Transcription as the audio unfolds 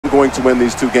going to win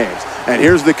these two games. And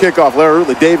here's the kickoff. Larry,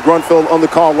 Dave Grunfeld on the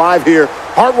call live here.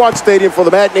 Hard Rock Stadium for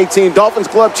the Madden 18 Dolphins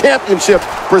Club Championship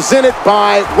presented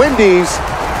by Wendy's.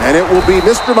 And it will be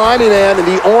Mr. Miamiman in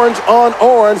the orange on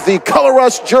orange, the Color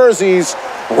Rush jerseys,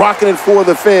 rocking it for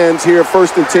the Fins here,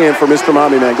 1st and 10 for Mr.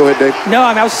 Miamiman. Go ahead, Dave. No,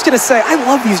 I was just going to say, I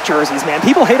love these jerseys, man.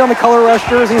 People hate on the Color Rush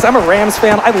jerseys. I'm a Rams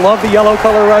fan. I love the yellow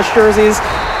Color Rush jerseys.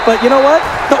 But you know what?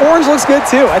 The orange looks good,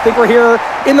 too. I think we're here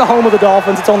in the home of the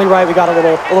Dolphins. It's only right we got a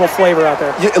little flavor out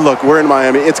there. Yeah, look, we're in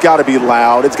Miami. It's got to be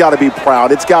loud. It's got to be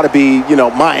proud. It's got to be, you know,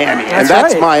 Miami.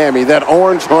 That's right. Miami, that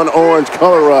orange on orange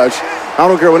Color Rush. I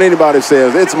don't care what anybody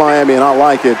says. It's Miami, and I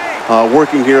like it.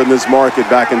 Working here in this market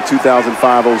back in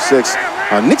 2005-06.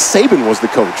 Nick Saban was the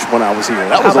coach when I was here.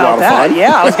 That was a lot of fun.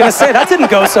 Yeah, I was going to say, that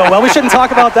didn't go so well. We shouldn't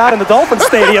talk about that in the Dolphins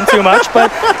Stadium too much.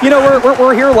 But, you know,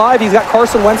 we're here live. He's got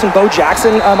Carson Wentz and Bo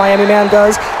Jackson, Miami-Man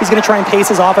does. He's going to try and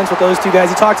pace his offense with those two guys.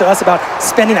 He talked to us about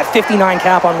spending that 59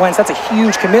 cap on Wentz. That's a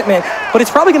huge commitment. But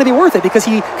it's probably going to be worth it because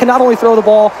he can not only throw the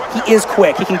ball, he is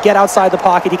quick. He can get outside the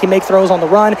pocket. He can make throws on the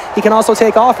run. He can also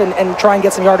take off and try and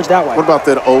get some yardage that way. What about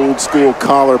that old school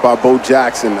collar by Bo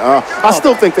Jackson? I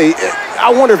still think I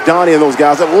wonder if Donnie and those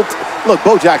guys, look,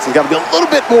 Bo Jackson's got to be a little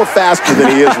bit more faster than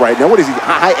he is right now. What is he,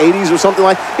 high 80s or something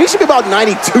like? He should be about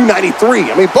 92, 93.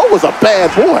 I mean, Bo was a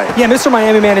bad boy. Yeah, Mr.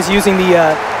 Miami-Man is using the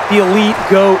Elite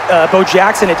G.O.A.T. Bo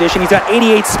Jackson edition. He's got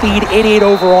 88 speed, 88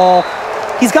 overall.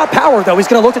 He's got power, though. He's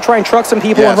going to look to try and truck some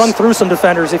people and run through some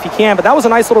defenders if he can. But that was a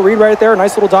nice little read right there, a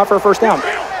nice little dot for a first down.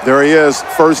 There he is,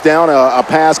 first down, a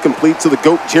pass complete to the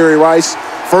GOAT, Jerry Rice.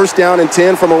 First down and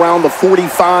 10 from around the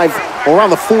 45, or around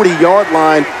the 40-yard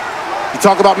line. You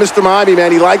talk about Mr. Miami, man.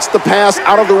 He likes the pass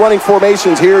out of the running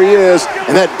formations. Here he is,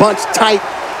 and that bunch tight.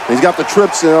 And he's got the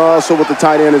trips also with the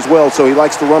tight end as well, so he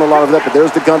likes to run a lot of that. But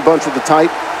there's the gun bunch with the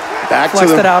tight. Back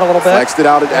flexed it out a little bit. Flexed it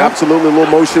out, absolutely, a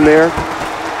little motion there.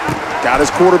 Got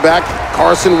his quarterback,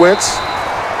 Carson Wentz.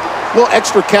 A little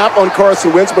extra cap on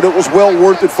Carson Wentz, but it was well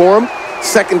worth it for him.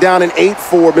 Second down and 8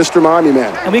 for Mr.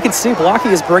 Miami-Man. And we can see Blocky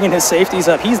is bringing his safeties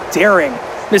up. He's daring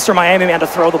Mr. Miami-Man to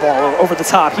throw the ball over the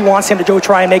top. He wants him to go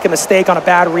try and make a mistake on a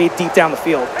bad read deep down the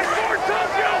field.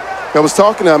 I was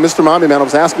talking to Mr. Miami-Man. I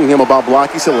was asking him about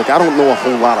Blocky. He said, look, I don't know a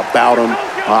whole lot about him.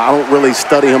 I don't really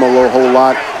study him a whole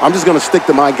lot. I'm just going to stick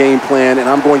to my game plan, and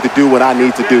I'm going to do what I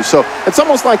need to do. So it's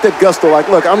almost like that gusto, like,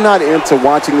 look, I'm not into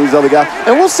watching these other guys.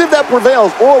 And we'll see if that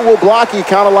prevails. Or will Blocky,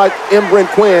 kind of like M. Brent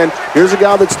Quinn, here's a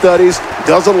guy that studies,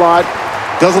 does a lot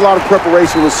of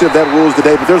preparation. We'll see if that rules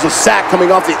today. But there's a sack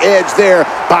coming off the edge there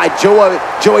by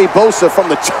Joey Bosa from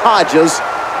the Chargers.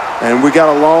 And we got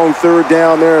a long third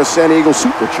down there. San Diego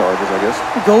Superchargers, I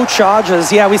guess. Go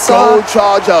Chargers. Yeah, we saw. Go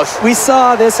Chargers. We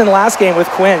saw this in the last game with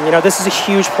Quinn. You know, this is a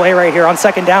huge play right here on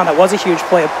second down. That was a huge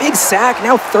play. A big sack.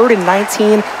 Now 3rd and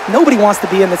 19. Nobody wants to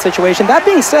be in this situation. That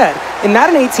being said, in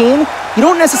Madden 18, you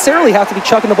don't necessarily have to be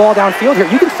chucking the ball downfield here.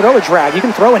 You can throw a drag. You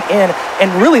can throw an in and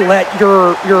really let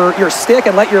your stick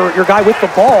and let your guy with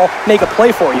the ball make a play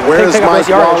for you. Where's Mike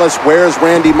Wallace? Where's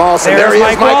Randy Moss? And there he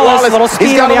is, Mike Wallace.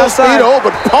 He's got a little speed. Oh,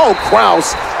 but Paul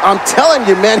Krause, I'm telling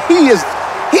you, man, he's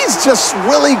just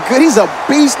really good. He's a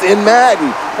beast in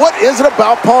Madden. What is it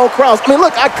about Paul Krause? I mean,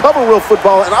 look, I cover real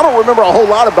football, and I don't remember a whole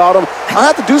lot about him. I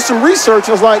had to do some research, and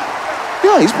I was like,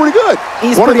 yeah, he's pretty good.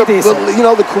 He's pretty decent.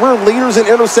 The career leaders in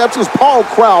interceptions. Paul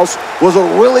Krause was a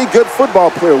really good football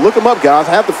player. Look him up, guys.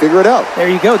 I have to figure it out. There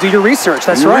you go. Do your research.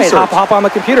 That's right. Hop on the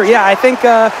computer. Yeah, I think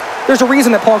there's a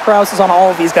reason that Paul Krause is on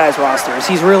all of these guys' rosters.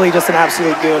 He's really just an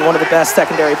absolute goon, one of the best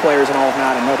secondary players in all of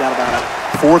Madden, no doubt about it.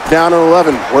 4th down and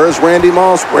 11. Where's Randy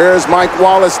Moss? Where's Mike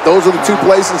Wallace? Those are the two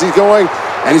places he's going.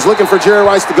 And he's looking for Jerry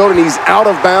Rice to go, and he's out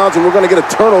of bounds, and we're going to get a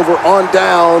turnover on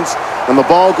downs. And the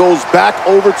ball goes back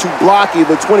over to Blocky,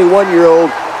 the 21-year-old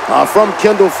from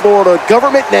Kendall, Florida.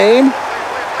 Government name,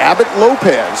 Abbott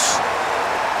Lopez.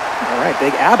 All right,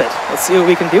 Big Abbott. Let's see what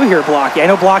we can do here, Blocky. I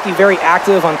know Blocky very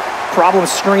active on problem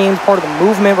screens, part of the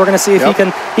movement. We're going to see if he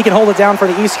can hold it down for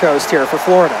the East Coast here for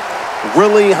Florida.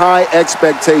 Really high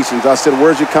expectations. I said,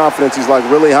 where's your confidence? He's like,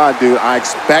 really high, dude. I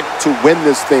expect to win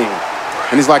this thing.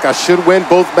 And he's like, I should win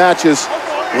both matches,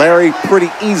 Larry, pretty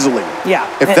easily. Yeah.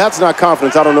 If that's not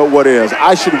confidence, I don't know what is.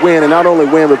 I should win, and not only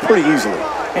win, but pretty easily.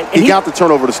 And he got the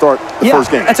turnover to start the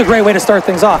first game. That's a great way to start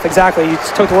things off. Exactly. You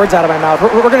took the words out of my mouth.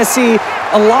 We're going to see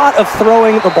a lot of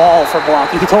throwing the ball for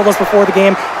Blocky. He told us before the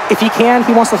game, if he can,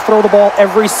 he wants to throw the ball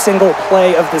every single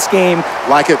play of this game.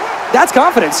 Like it. That's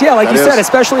confidence, yeah, like you said,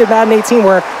 especially in Madden 18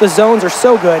 where the zones are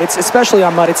so good. It's especially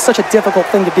on mud. It's such a difficult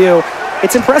thing to do.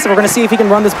 It's impressive. We're going to see if he can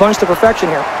run this bunch to perfection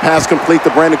here. Pass complete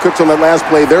to Brandon Cooks on that last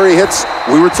play. There he hits.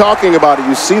 We were talking about it.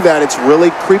 You see that. It's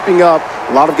really creeping up.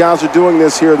 A lot of guys are doing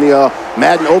this here in the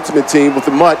Madden Ultimate Team with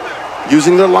the mutt.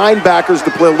 using their linebackers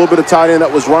to play a little bit of tight end.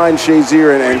 That was Ryan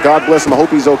Shazier, and God bless him. I hope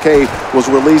he's okay. Was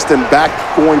released and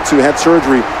had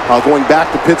surgery, going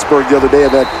back to Pittsburgh the other day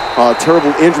of that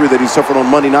terrible injury that he suffered on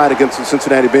Monday night against the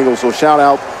Cincinnati Bengals. So shout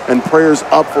out and prayers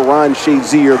up for Ryan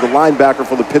Shazier, the linebacker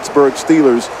for the Pittsburgh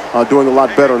Steelers, doing a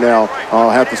lot better now.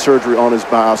 Had the surgery on his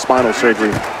spinal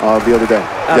surgery the other day.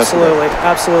 Absolutely,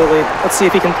 absolutely. Let's see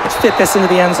if he can fit this into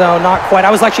the end zone. Not quite.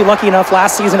 I was actually lucky enough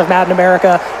last season of Madden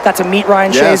America, got to meet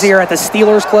Ryan Shazier at the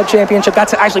Steelers Club Championship, got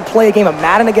to actually play a game of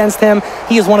Madden against him.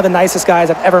 He is one of the nicest guys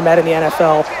I've ever met in the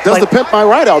NFL. Does the Pimp My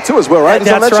Ride out too as well, right?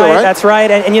 He's on that show, right? That's right.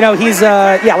 And you know, he's,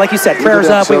 yeah, like you said, prayers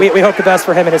up. We hope the best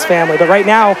for him and his family. But right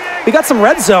now, we got some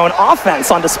red zone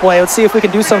offense on display. Let's see if we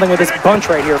can do something with this bunch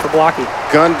right here for Blocky.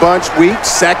 Gun bunch weak,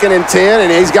 2nd and 10,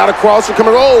 and he's got a crosser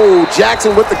coming. Oh,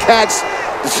 Jackson with the catch.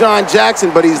 Deshaun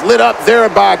Jackson, but he's lit up there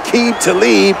by Aqib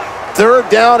Talib. 3rd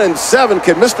down and 7.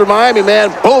 Can Mr. Miami Man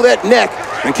bow that neck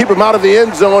and keep him out of the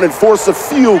end zone and force a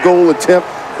field goal attempt?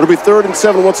 It'll be 3rd and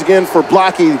 7 once again for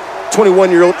Blocky,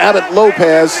 21-year-old Abbott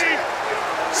Lopez.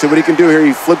 See what he can do here.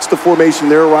 He flips the formation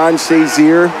there. Ryan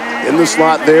Shazier in the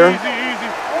slot there.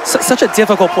 Such a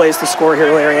difficult place to score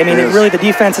here, Larry. I mean, really, the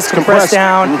defense is compressed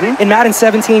down. In Madden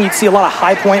 17, you'd see a lot of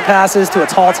high-point passes to a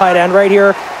tall tight end right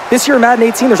here. This year in Madden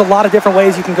 18, there's a lot of different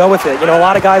ways you can go with it. You know, a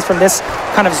lot of guys from this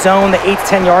kind of zone, the 8 to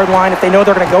 10-yard line, if they know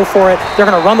they're going to go for it, they're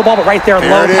going to run the ball, but right there,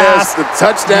 low pass. The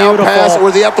touchdown pass, or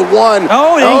is he at the 1?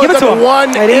 Oh, they didn't give it to him.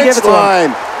 They didn't give it to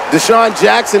him. Deshaun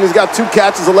Jackson has got 2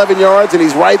 catches, 11 yards, and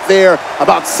he's right there,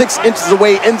 about 6 inches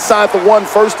away inside the 1.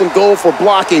 1st and goal for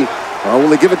Blocky. Will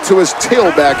they give it to his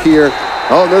tailback here?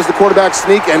 Oh, there's the quarterback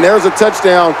sneak, and there's a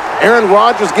touchdown. Aaron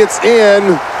Rodgers gets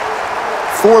in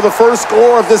for the first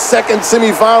score of this 2nd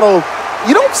semifinal.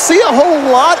 You don't see a whole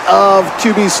lot of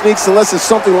QB sneaks unless it's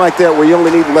something like that where you only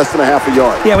need less than a half a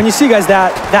yard. Yeah, when you see guys that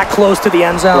close to the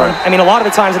end zone, I mean, a lot of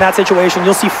the times in that situation,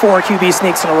 you'll see 4 QB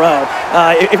sneaks in a row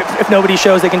if nobody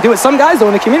shows they can do it. Some guys, though,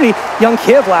 in the community, young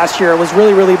Kiv last year was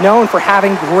really, really known for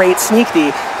having great sneak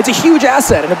D. It's a huge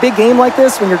asset. In a big game like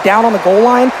this, when you're down on the goal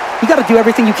line, you got to do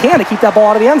everything you can to keep that ball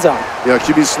out of the end zone. Yeah,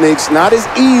 QB sneaks not as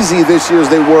easy this year as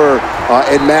they were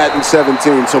in Madden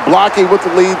 17. So Blocky with the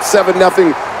lead,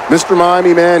 7-0. Mr.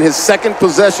 Miami Man, his 2nd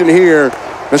possession here.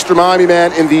 Mr. Miami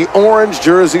Man in the orange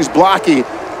jerseys, Blocky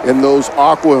in those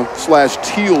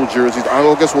aqua/teal jerseys.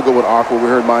 I guess we'll go with aqua. We're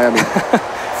here in Miami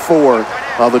for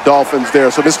the Dolphins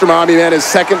there. So Mr. Miami Man, his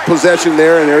 2nd possession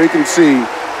there, and there you can see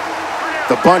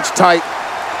the bunch tight.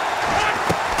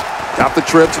 Got the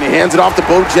trips, and he hands it off to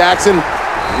Bo Jackson.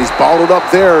 And he's balled up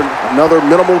there. Another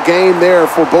minimal gain there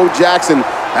for Bo Jackson.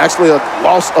 Actually, a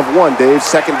loss of 1, Dave.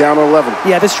 2nd down and 11.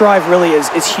 Yeah, this drive really is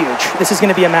huge. This is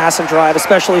going to be a massive drive,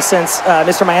 especially since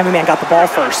Mr. Miami Man got the ball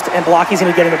first, and Blocky's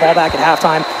going to be getting the ball back at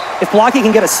halftime. If Blocky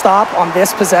can get a stop on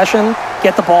this possession,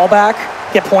 get the ball back,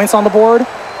 get points on the board,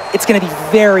 it's going to be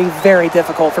very, very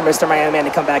difficult for Mr. Miami Man to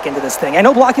come back into this thing. I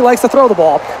know Blocky likes to throw the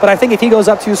ball, but I think if he goes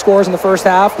up 2 scores in the first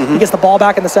half, he gets the ball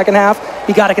back in the second half,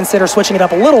 you got to consider switching it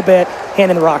up a little bit,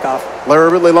 handing the rock off.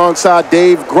 Larry Ridley alongside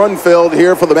Dave Grunfeld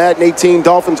here for the Madden 18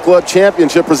 Dolphins Club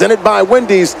Championship, presented by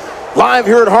Wendy's, live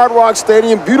here at Hard Rock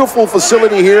Stadium. Beautiful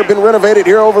facility here, been renovated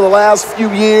here over the last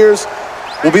few years.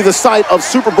 Will be the site of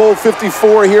Super Bowl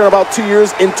 54 here in about 2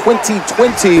 years in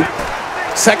 2020.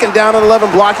 2nd down and 11,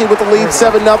 Blocky with the lead,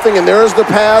 7-0, and there's the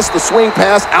pass, the swing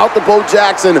pass out to Bo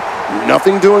Jackson.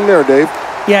 Nothing doing there, Dave.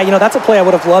 Yeah, you know, that's a play I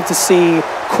would have loved to see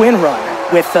Quinn run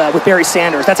with Barry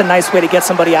Sanders. That's a nice way to get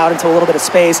somebody out into a little bit of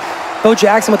space. Bo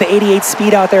Jackson with the 88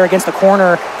 speed out there against the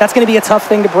corner, that's going to be a tough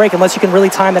thing to break unless you can really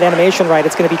time that animation right.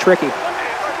 It's going to be tricky.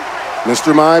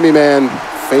 Mr. Miami Man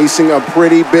facing a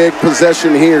pretty big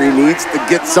possession here. He needs to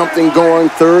get something going.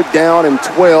 3rd down and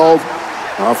 12.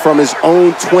 From his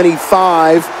own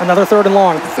 25. Another 3rd and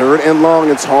long. 3rd and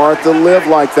long. It's hard to live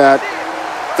like that.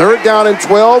 3rd down and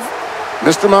 12.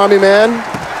 Mr. Miami Man.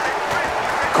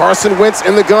 Carson Wentz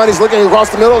in the gun. He's looking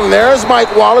across the middle, and there's Mike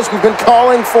Wallace. We've been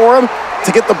calling for him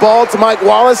to get the ball to Mike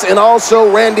Wallace, and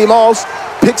also Randy Moss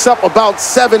picks up about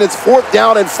 7. It's 4th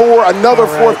down and 4. Another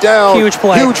 4th down. Huge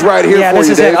play. Huge right here for you, Dave. Yeah, this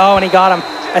is it. Oh, and he got him.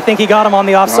 I think he got him on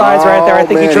the offsides right there. I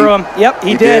think he drew him. Yep,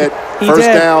 he did. First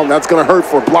down. That's going to hurt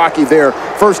for Blocky there.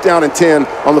 1st down and 10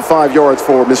 on the 5 yards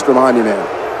for Mr. Miami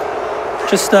Man.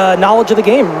 Just knowledge of the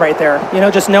game right there. You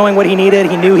know, just knowing what he needed.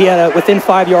 He knew he had within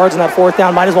 5 yards in that 4th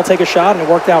down. Might as well take a shot, and it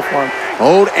worked out for him.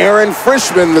 Old Aaron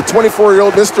Frischman, the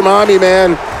 24-year-old Mr. Miami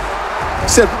Man,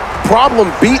 said,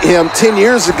 Problem beat him 10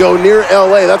 years ago near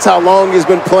L.A. That's how long he's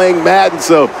been playing Madden.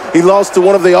 So he lost to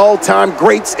one of the all-time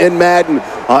greats in Madden,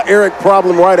 Eric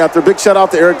Problem Right out there. Big shout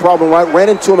out to Eric Problem Right. Ran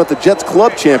into him at the Jets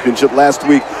Club Championship last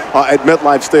week at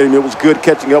MetLife Stadium. It was good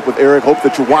catching up with Eric. Hope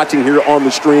that you're watching here on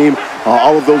the stream.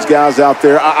 All of those guys out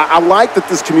there. I like that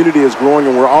this community is growing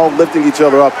and we're all lifting each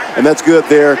other up, and that's good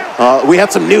there. We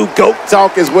had some new GOAT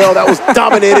talk as well. That was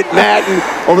dominated Madden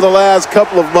over the last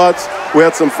couple of months. We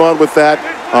had some fun with that.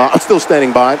 I'm still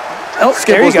standing by. Oh,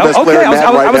 there you go. Okay,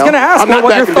 I was going to ask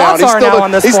what your thoughts are now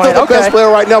on this point. He's still the best player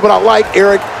right now, but I like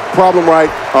Eric Problem Right.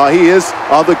 He is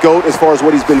the GOAT as far as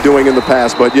what he's been doing in the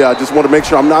past. But, yeah, I just want to make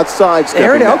sure I'm not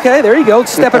sidestepping. Okay, there you go.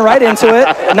 Stepping right into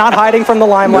it. Not hiding from the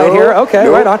limelight here. Okay,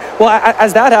 right on. Well,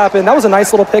 as that happened, that was a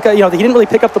nice little pick. You know, he didn't really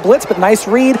pick up the blitz, but nice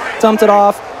read. Dumped it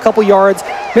off. Couple yards.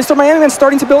 Mr.Miamiman's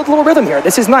starting to build a little rhythm here.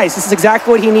 This is nice. This is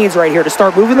exactly what he needs right here to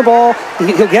start moving the ball.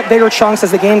 He'll get bigger chunks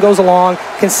as the game goes along.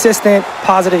 Consistent,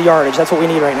 positive yardage. That's what we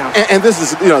need right now. And this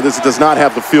is, this does not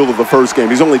have the feel of the first game.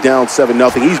 He's only down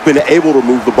 7-0. He's been able to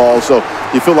move the ball, so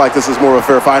you feel like this is more of a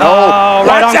fair fight. Oh,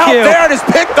 right on cue. Out there. It is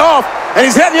picked off, and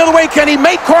he's heading the other way. Can he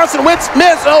make Carson Wentz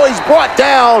miss? Oh, he's brought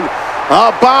down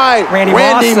by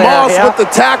Randy Moss with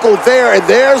the tackle there. And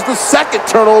there's the second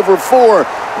turnover for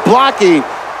Blocky.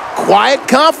 Quiet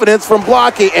confidence from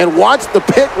Blocky, and watch the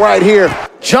pick right here.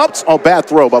 Jumps. Oh, bad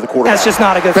throw by the quarterback. That's just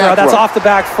not a good throw. That's off the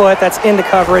back foot. That's into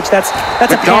coverage. That's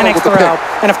a panic throw.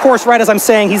 And of course, right as I'm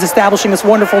saying, he's establishing this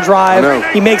wonderful drive.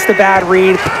 He makes the bad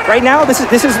read. Right now, this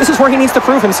is where he needs to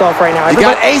prove himself right now. He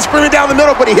got A screaming down the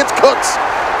middle, but he hits Cooks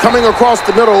coming across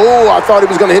the middle. Oh, I thought he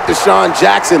was going to hit Deshaun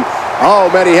Jackson. Oh,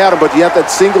 man, he had him, but you have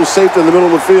that single safety in the middle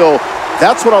of the field.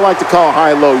 That's what I like to call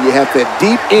high-low. You have that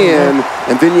deep in,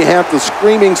 and then you have the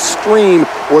screaming stream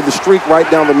or the streak right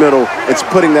down the middle. It's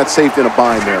putting that safety in a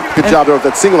bind there. Good job there with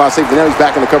that single-out safety. Now he's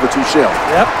back in the cover 2 shell.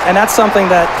 Yep, and that's something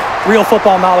that real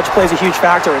football knowledge plays a huge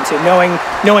factor into,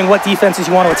 knowing what defenses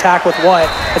you want to attack with what,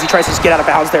 as he tries to just get out of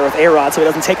bounds there with A-Rod so he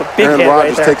doesn't take a big hit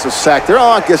right there. Takes a sack there.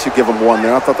 Oh, I guess you give him one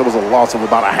there. I thought that was a loss of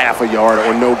about a half a yard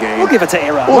or no gain. We'll give it to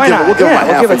A-Rod. We'll give him a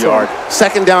half a yard.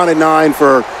 Second down and 9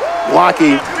 for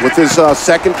Blocky with his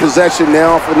second possession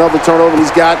now for another turnover.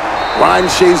 He's got Ryan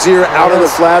Shazier out in the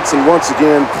flats, and once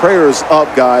again, prayers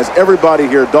up, guys. Everybody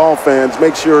here, Dolphins,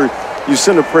 make sure you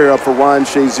send a prayer up for Ryan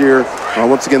Shazier.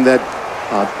 Once again, that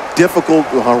difficult,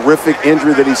 horrific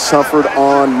injury that he suffered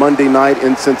on Monday night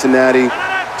in Cincinnati.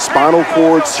 Spinal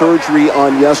cord surgery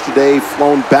on yesterday,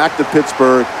 flown back to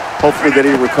Pittsburgh. Hopefully that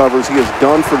he recovers. He is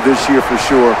done for this year for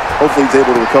sure. Hopefully he's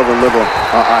able to recover and live a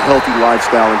healthy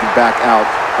lifestyle and get back out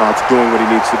to doing what he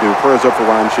needs to do. Prayers up for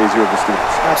Ryan Shazier of the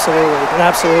Steelers.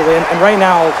 Absolutely. And right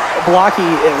now, Blocky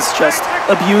is just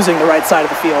abusing the right side of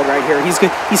the field right here.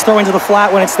 He's throwing to the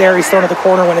flat when it's there. He's throwing to the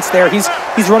corner when it's there. He's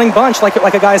running bunch like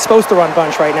a guy is supposed to run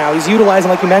bunch right now. He's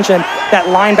utilizing, like you mentioned, that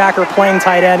linebacker playing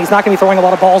tight end. He's not going to be throwing a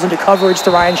lot of balls into coverage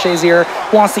to Ryan Shazier.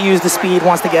 Wants to use the speed,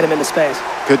 wants to get him into space.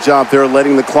 Good job there,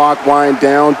 letting the clock wind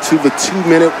down to the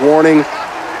 2-minute warning.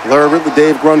 Larry Ridley,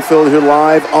 Dave Grunfeld here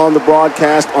live on the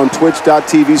broadcast on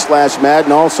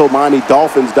twitch.tv/Madden, also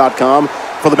MiamiDolphins.com.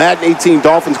 For the Madden 18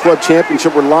 Dolphins Club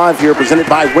Championship, we're live here, presented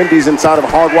by Wendy's inside of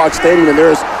Hard Rock Stadium. And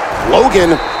there's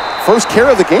Logan, first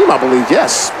carry of the game, I believe,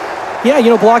 yes. Yeah,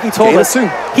 Blocky told us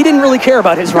he didn't really care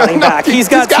about his running back. He's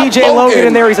got TJ Logan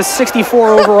in there. He's a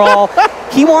 64 overall.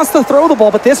 He wants to throw the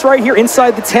ball, but this right here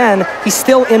inside the 10, he's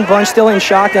still in bunch, still in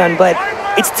shotgun, but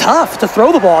it's tough to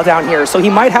throw the ball down here, so he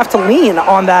might have to lean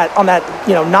on that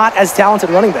not as talented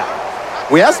running back.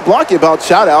 We asked Blocky about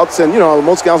shout-outs, and,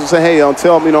 most guys will say, hey,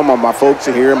 tell them, my folks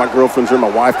are here, my girlfriend's here, my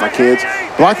wife, my kids.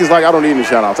 Blocky's like, I don't need any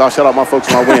shout-outs. I'll shout out my folks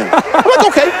when I win. I'm like,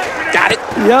 okay, got it.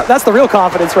 Yeah, that's the real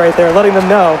confidence right there, letting them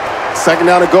know. Second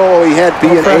down to go. He had B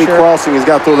and A crossing. He's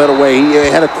got to throw that away. He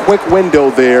had a quick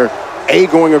window there. A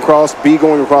going across, B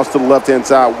going across to the left-hand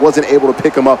side. Wasn't able to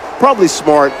pick him up. Probably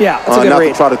smart that's a good not read.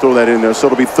 To try to throw that in there. So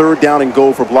it'll be third down and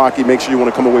goal for Blocky. Make sure you want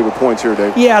to come away with points here,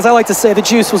 Dave. Yeah, as I like to say, the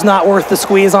juice was not worth the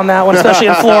squeeze on that one, especially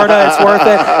in Florida. It's worth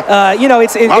it.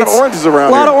 It's a lot of oranges around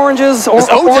here. A lot of oranges. Is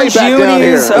OJ back down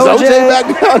here? Is OJ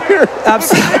back down here?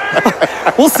 Absolutely.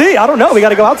 We'll see. I don't know. We got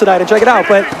to go out tonight and check it out.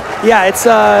 But yeah, it's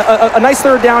a nice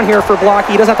third down here for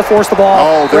Blocky. He doesn't have to force the ball.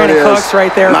 Oh, there Brandon it is. Cooks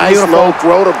right there. Nice low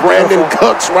throw to Brandon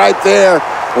Cooks right there.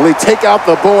 When they take out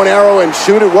the bow and arrow and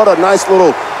shoot it, what a nice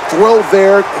little throw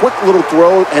there. Quick little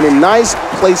throw and a nice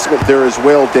placement there as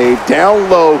well, Dave. Down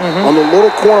low on the little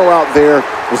corner out there.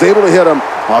 Was able to hit him.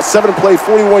 7-play,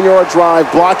 41-yard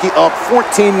drive. Blocky up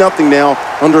 14-0 now.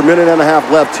 Under a minute and a half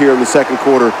left here in the second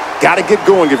quarter. Got to get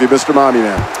going if you're Mr.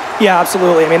 Miamiman. Yeah,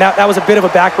 absolutely. I mean, that was a bit of a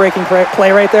back-breaking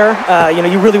play right there.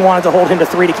 You really wanted to hold him to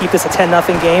 3 to keep this a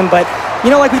 10-0 game. But,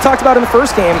 like we talked about in the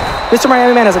first game,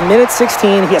 Mr.Miamiman has a minute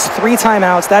 16. He has 3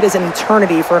 timeouts. That is an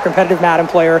eternity for a competitive Madden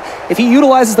player. If he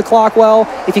utilizes the clock well,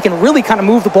 if he can really kind of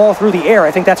move the ball through the air,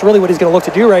 I think that's really what he's going to look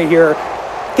to do right here.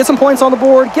 Get some points on the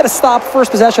board, get a stop, first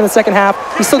possession in the second half.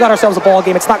 We still got ourselves a ball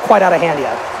game. It's not quite out of hand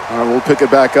yet. All right, we'll pick it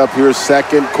back up here,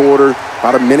 second quarter,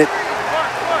 about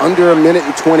under a minute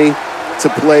and 20 to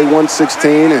play,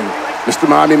 1:16, and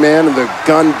Mr.Miamiman and the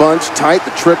gun bunch tight.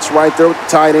 The trips right there with the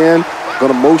tight end.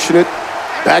 Going to motion it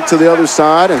back to the other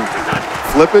side and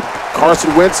flip it.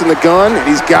 Carson Wentz in the gun, and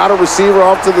he's got a receiver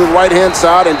off to the right-hand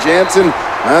side, and Jansen,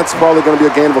 that's probably going to be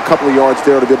a gain of a couple of yards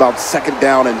there. It'll be about 2nd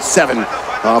down and 7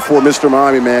 for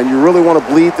Mr.Miamiman. You really want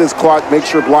to bleed this clock, make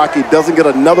sure Blocky doesn't get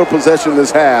another possession in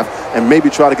this half, and maybe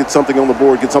try to get something on the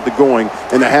board, get something going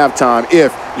in the halftime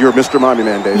if you're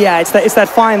Mr.Miamiman, Dave. Yeah, it's that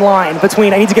fine line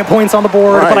between I need to get points on the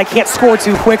board, but I can't score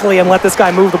too quickly and let this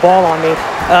guy move the ball on me.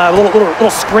 A little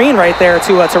screen right there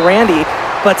to Randy.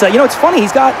 But, it's funny. You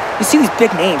see these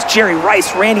big names, Jerry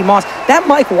Rice, Randy Moss. That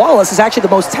Mike Wallace is actually the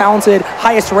most talented,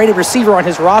 highest-rated receiver on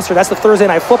his roster. That's the Thursday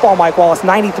Night Football Mike Wallace,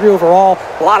 93 overall.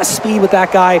 A lot of speed with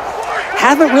that guy.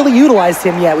 Haven't really utilized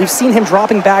him yet. We've seen him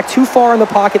dropping back too far in the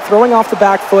pocket, throwing off the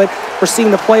back foot. We're seeing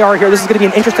the play art here. This is going to be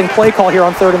an interesting play call here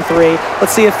on 3rd and 3.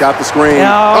 Let's see if... Got the screen.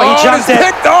 No, he jumped it.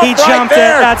 He jumped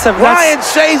it. That's Ryan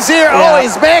Shazier. Yeah.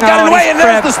 His man got in the way, and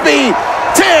there's the speed.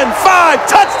 10-5,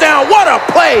 touchdown. What a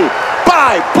play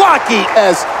by Blocky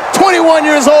as 21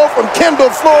 years old from Kendall,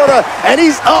 Florida, and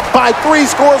he's up by 3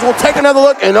 scores. We'll take another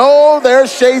look, and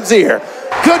there's Shazier.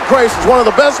 Good gracious, one of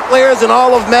the best players in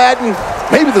all of Madden,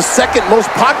 maybe the 2nd most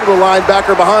popular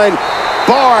linebacker behind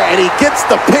Barr, and he gets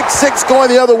the pick 6 going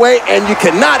the other way, and you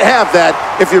cannot have that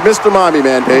if you're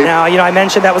Mr.Miamiman, Dave. Now, I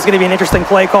mentioned that was going to be an interesting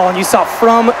play call, and you saw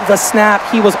from the snap,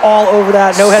 he was all over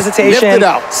that, no hesitation.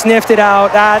 Sniffed it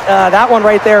out. That one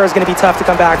right there is going to be tough to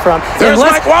come back from. There's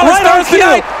Mike Wallace Thursday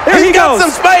night. There he goes. Got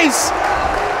some space.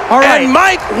 All right. And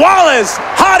Mike Wallace,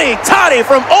 hottie toddy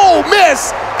from Ole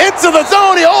Miss into the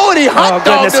zone. He hot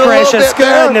dogged it a little bit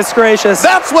there. Goodness gracious.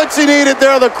 That's what you needed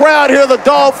there. The crowd here, the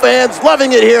Dolphins,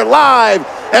 loving it here live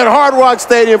at Hard Rock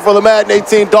Stadium for the Madden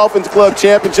 18 Dolphins Club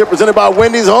Championship presented by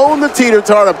Wendy's. Own the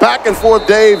teeter-totter, back and forth,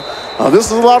 Dave. This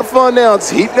is a lot of fun now. It's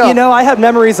heating up. I have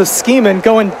memories of scheming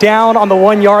going down on the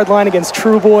 1-yard line against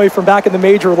True Boy from back in the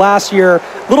major last year. A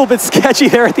little bit sketchy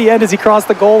there at the end as he crossed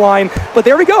the goal line. But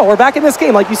there we go. We're back in this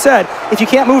game. Like you said, if you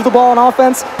can't move the ball on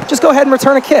offense, just go ahead and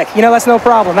return a kick. That's no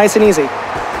problem. Nice and easy.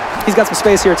 He's got some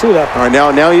space here too, though. All right,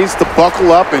 now he needs to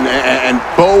buckle up and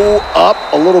bow up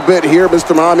a little bit here.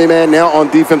 Mr.Miamiman now on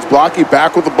defense. Blocky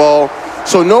back with the ball.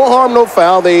 So no harm, no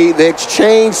foul. They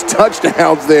exchanged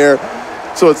touchdowns there.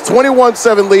 So it's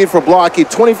 21-7 lead for Blocky.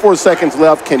 24 seconds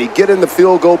left. Can he get in the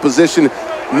field goal position?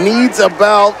 Needs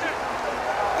about,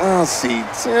 let's see,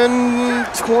 10,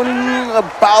 20,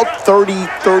 about 30,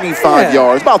 35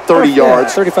 yards. About 30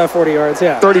 yards. 35, 40 yards,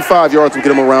 yeah. 35 yards will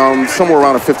get him somewhere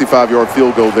around a 55-yard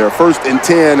field goal there. 1st and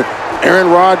 10. Aaron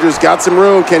Rodgers got some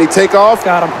room. Can he take off?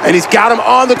 Got him. And he's got him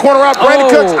on the corner route. Brandon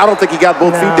Cooks, I don't think he got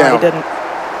both feet down. He didn't.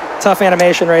 Tough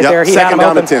animation right there. He had him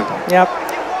down open. to 10. Yep.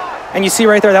 And you see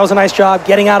right there, that was a nice job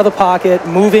getting out of the pocket,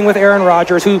 moving with Aaron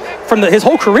Rodgers, who from his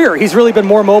whole career, he's really been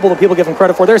more mobile than people give him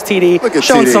credit for. There's TD,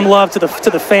 showing some love to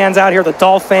the fans out here, the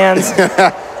Dolph fans.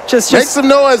 just make some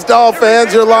noise, Dolph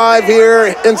fans. You're live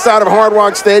here inside of Hard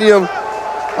Rock Stadium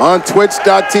on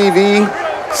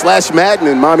twitch.tv/Madden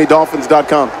and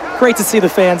MiamiDolphins.com. Great to see the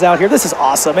fans out here. This is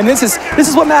awesome, and this is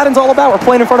what Madden's all about. We're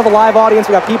playing in front of a live audience.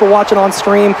 We got people watching on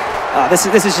stream. This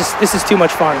is too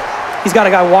much fun. He's got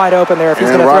a guy wide open there if he's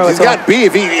going to throw it. He's got B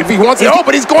if he wants it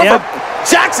open. He's going for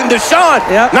Jackson Deshaun.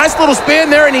 Yep. Nice little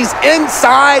spin there, and he's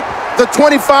inside the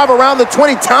 25, around the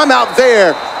 20, timeout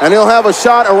there. And he'll have a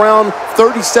shot around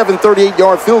 37,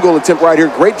 38-yard field goal attempt right here.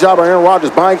 Great job by Aaron Rodgers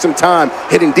buying some time,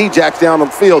 hitting D-Jacks down on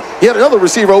the field. He had another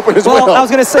receiver open as well. I was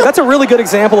going to say, that's a really good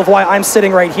example of why I'm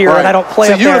sitting right here and I don't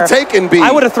play up there. So you were taking B.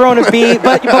 I would have thrown a B,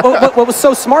 but what was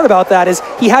so smart about that is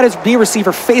he had his B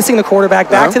receiver facing the quarterback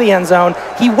back to the end zone.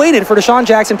 He waited for Deshaun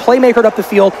Jackson, playmakered up the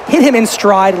field, hit him in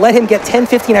stride, let him get 10,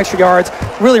 15 extra yards.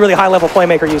 Really, really high-level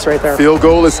playmaker use right there. Field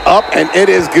goal is up, and it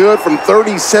is good from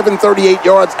 37, 38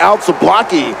 yards out. So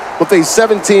Blocky with a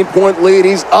 17-point lead.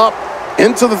 He's up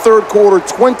into the third quarter,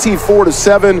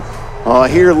 24-7.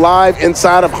 Here live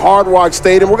inside of Hard Rock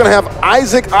Stadium. We're going to have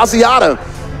Isaac Asiata,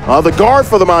 the guard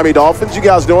for the Miami Dolphins. You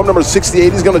guys know him, number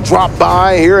 68. He's going to drop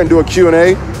by here and do a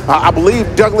Q&A. I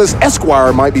believe Douglas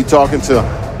Esquire might be talking to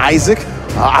Isaac.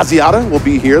 Asiata will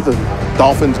be here, the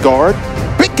Dolphins guard.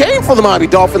 Big game for the Miami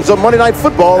Dolphins on Monday Night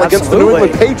Football against the New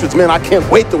England Patriots. Man, I can't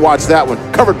wait to watch that one.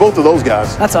 Covered both of those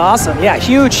guys. That's awesome. Yeah,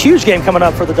 huge game coming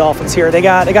up for the Dolphins here. They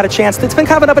got a chance. It's been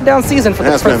kind of an up and down season for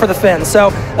the Fins. So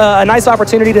a nice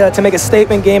opportunity to make a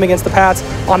statement game against the Pats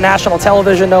on national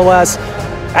television, no less.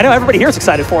 I know everybody here is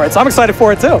excited for it, so I'm excited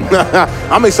for it too.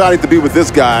 I'm excited to be with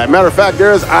this guy. Matter of fact,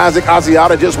 there's Isaac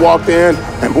Asiata just walked in,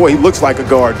 and boy, he looks like a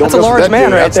guard. That's a large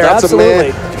man right there,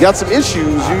 absolutely. A man. You got some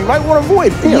issues, you might want to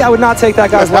avoid him. Yeah, I would not take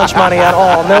that guy's lunch money at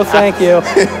all. No, thank you.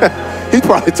 He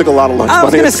probably took a lot of lunch money. I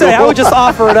was going to say, I would just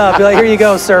offer it up. Be like, here you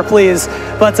go, sir, please.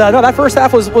 But no, that first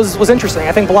half was interesting.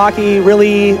 I think Blocky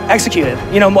really executed.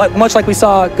 You know, much like we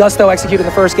saw Gusto execute in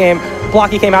the first game,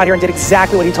 Blocky came out here and did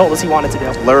exactly what he told us he wanted to do.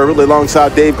 Larry Ridley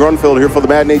alongside Dave Grunfeld here for the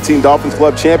Madden 18 Dolphins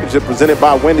Club Championship presented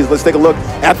by Wendy's. Let's take a look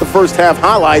at the first half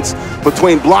highlights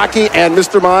between Blocky and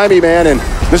Mr.Miamiman. And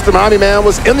Mr.Miamiman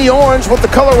was in the orange with the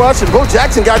color rush, and Bo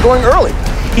Jackson got going early.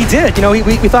 He did. You know, we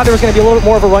thought there was going to be a little bit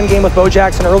more of a run game with Bo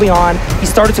Jackson early on. He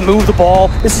started to move the ball.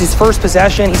 This is his first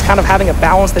possession. He's kind of having a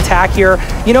balanced attack here.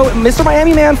 You know,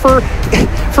 Mr.Miamiman,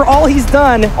 for all he's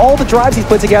done, all the drives he's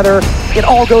put together, it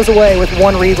all goes away with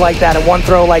one read like that and one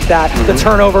throw like that. The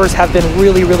turnovers have been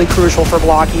really, really crucial for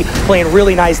Blocky, playing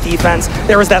really nice defense.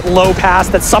 There was that low pass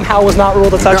that somehow was not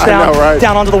ruled a touchdown. I know, right?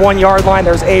 Down onto the 1 yard line.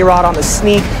 There's A-Rod on the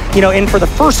sneak, you know, in for the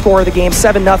first score of the game,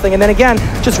 7-0. And then again,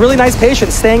 just really nice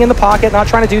patience, staying in the pocket, not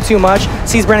trying to do too much.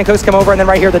 Sees Brandon Cooks come over, and then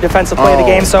right here, the defensive play of the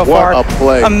game so far. What a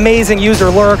play. Amazing user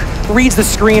lurk, reads the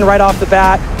screen right off the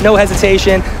bat, no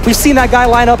hesitation. We've seen that guy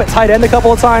line up at tight end a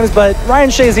couple of times, but Ryan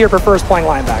Shazier prefers playing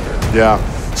linebacker. Yeah.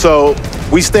 So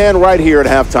we stand right here at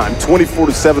halftime,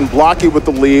 24-7, Blocky with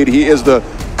the lead. He is the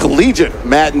collegiate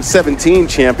Madden 17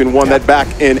 champion, won that back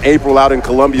in April out in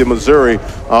Columbia, Missouri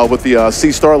with the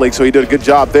C-Star League, so he did a good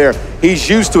job there. He's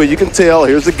used to it. You can tell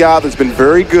here's a guy that's been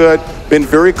very good, been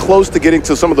very close to getting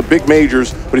to some of the big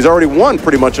majors, but he's already won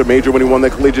pretty much a major when he won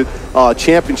that collegiate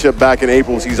championship back in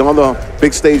April. So he's on the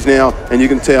big stage now, and you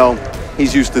can tell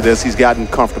he's used to this. He's gotten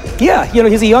comfortable. Yeah, you know,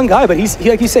 he's a young guy, but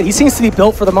like you said, he seems to be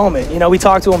built for the moment. You know, we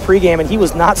talked to him pregame, and he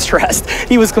was not stressed.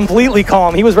 He was completely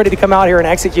calm. He was ready to come out here and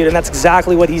execute, and that's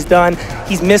exactly what he's done.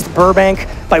 He's missed Burbank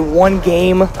by 1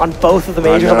 game on both of the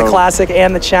majors, on the Classic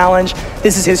and the Challenge.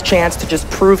 This is his chance to just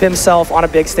prove himself on a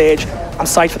big stage. I'm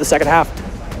psyched for the second half.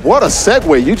 What a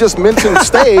segue. You just mentioned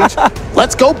stage.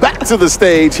 Let's go back to the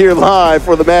stage here live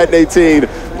for the Madden 18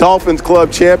 Dolphins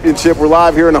Club Championship. We're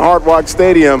live here in the Hard Rock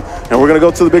Stadium, and we're going to go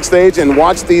to the big stage and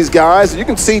watch these guys. You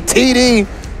can see TD.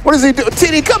 What does he do?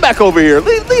 TD, come back over here.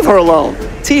 Leave her alone.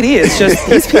 TD is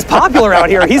just, he's popular out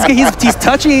here. He's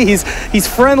touchy, he's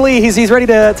friendly, he's ready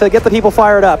to get the people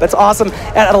fired up. It's awesome.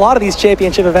 At a lot of these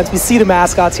championship events, we see the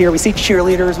mascots here, we see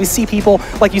cheerleaders, we see people,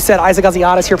 like you said, Isaac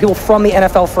Asiata's here, people from the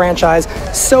NFL franchise.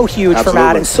 So huge for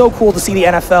Madden. So cool to see the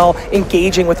NFL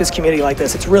engaging with this community like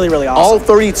this. It's really, really awesome. All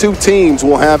 32 teams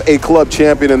will have a club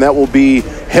champion, and that will be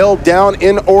held down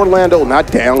in Orlando.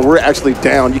 Not down, we're actually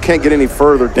down. You can't get any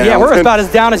further down. Yeah, we're about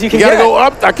as down as you can get. You gotta go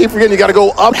up. I keep forgetting you gotta go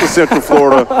up to Central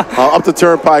Florida, up to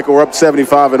Turnpike, or up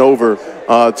 75 and over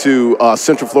to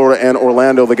Central Florida and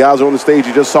Orlando. The guys are on the stage.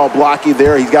 You just saw Blocky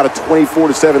there. He's got a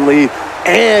 24-7 lead,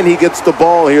 and he gets the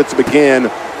ball here to begin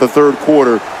the third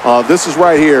quarter. This is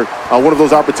right here, one of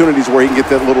those opportunities where he can get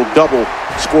that little double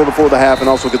score before the half and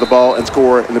also get the ball and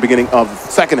score in the beginning of the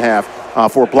second half.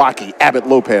 For Blocky, Abbott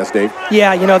Lopez, Dave.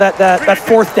 Yeah, you know, that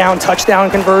fourth down touchdown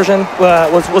conversion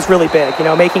was really big, you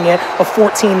know, making it a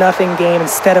 14-0 game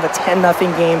instead of a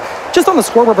 10-0 game, just on the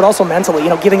scoreboard, but also mentally, you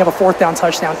know, giving up a fourth down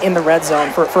touchdown in the red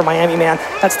zone for Miamiman.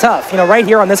 That's tough. You know, right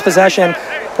here on this possession,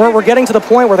 we're getting to the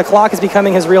point where the clock is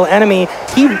becoming his real enemy.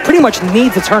 He pretty much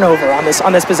needs a turnover on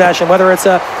this possession, whether it's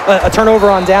a turnover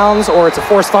on downs or it's a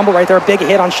forced fumble right there, a big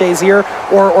hit on Shazier,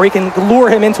 or he can lure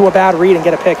him into a bad read and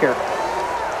get a pick here.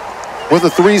 With a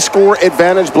 3-score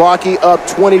advantage, Blocky up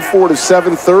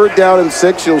 24-7. Third down and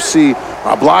 6. You'll see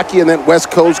Blocky and then West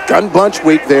Coast gun bunch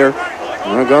week there.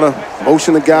 We're going to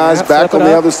motion the guys back on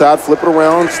the other side, flip it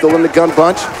around, still in the gun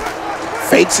bunch.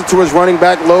 Fakes it to his running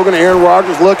back, Logan. Aaron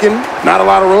Rodgers looking. Not a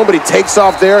lot of room, but he takes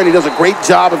off there, and he does a great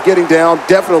job of getting down.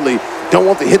 Definitely don't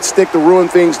want the hit stick to ruin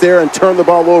things there and turn the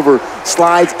ball over.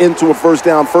 Slides into a first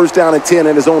down and 10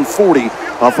 in his own 40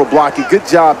 for Blocky. Good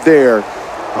job there.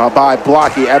 By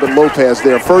Blocky, Abbott Lopez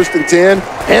there. 1st and 10,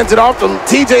 hands it off to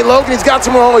TJ Logan. He's got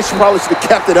some more. He probably should have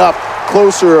kept it up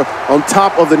closer on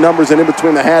top of the numbers and in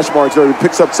between the hash marks there. He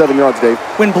picks up 7 yards, Dave.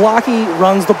 When Blocky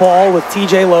runs the ball with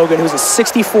TJ Logan, who's a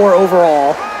 64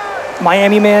 overall,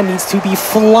 Miamiman needs to be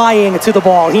flying to the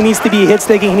ball. He needs to be hit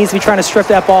sticking. He needs to be trying to strip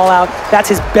that ball out. That's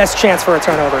his best chance for a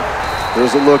turnover.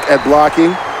 There's a look at Blocky.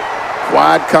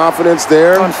 Wide confidence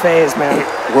there. Unfazed, man.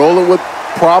 Rolling with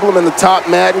problem in the top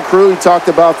Madden crew. He talked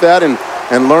about that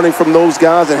and learning from those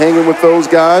guys and hanging with those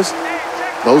guys.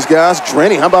 Those guys,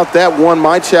 Drenny, how about that? Won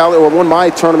my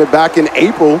tournament back in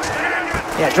April.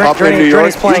 Yeah,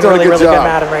 Drenny's playing really good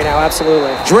Madden right now,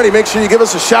 absolutely. Drenny, make sure you give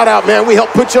us a shout out, man. We help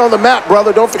put you on the map,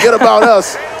 brother. Don't forget about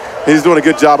us. He's doing a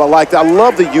good job. I like that. I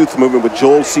love the youth movement with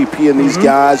Joel CP and these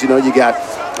guys. You know, you got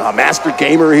Master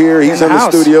Gamer here. He's in the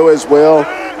studio as well.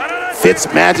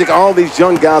 Fitz Magic, all these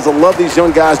young guys. I love these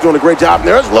young guys doing a great job. And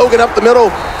there's Logan up the middle.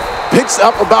 Picks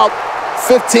up about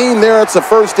 15 there. It's a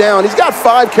first down. He's got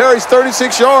 5 carries,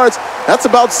 36 yards. That's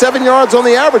about 7 yards on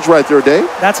the average right there, Dave.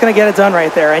 That's going to get it done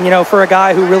right there. And, you know, for a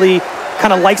guy who really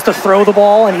kind of likes to throw the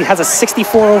ball, and he has a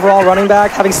 64 overall running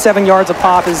back, having 7 yards a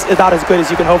pop is about as good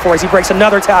as you can hope for as he breaks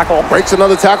another tackle.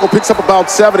 Picks up about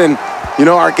 7, and you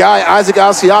know, our guy Isaac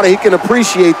Asiata, he can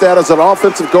appreciate that as an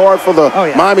offensive guard for the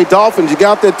Miami Dolphins. You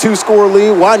got that 2-score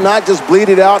lead. Why not just bleed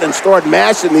it out and start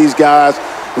mashing these guys?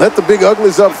 Let the big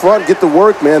uglies up front get to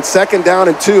work, man. 2nd down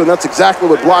and 2, and that's exactly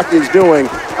what Blocky is doing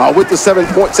with the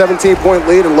 17-point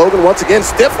lead. And Logan, once again,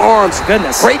 stiff arms.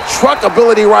 Goodness. Great truck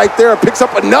ability right there. Picks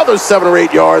up another 7 or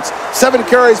 8 yards. 7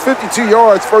 carries, 52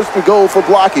 yards. First and goal for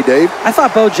Blocky, Dave. I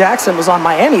thought Bo Jackson was on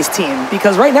Miami's team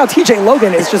because right now TJ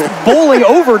Logan is just bowling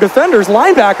over defenders,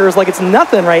 linebackers like it's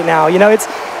nothing right now. You know,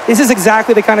 this is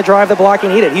exactly the kind of drive that Blocky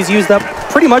needed. He's used up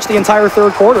pretty much the entire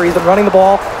 3rd quarter. He's been running the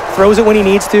ball, throws it when he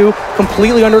needs to,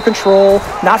 completely under control,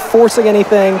 not forcing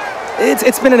anything.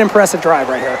 It's been an impressive drive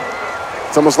right here.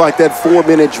 It's almost like that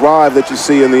 4-minute drive that you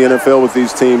see in the NFL with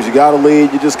these teams. You got a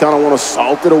lead, you just kind of want to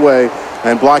salt it away.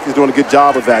 And Blocky's doing a good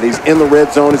job of that. He's in the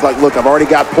red zone. He's like, look, I've already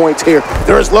got points here.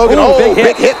 There's Logan.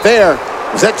 Big hit there.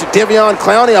 Was that Jadeveon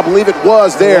Clowney? I believe it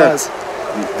was there. It was.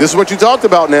 This is what you talked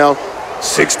about now.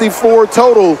 64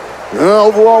 total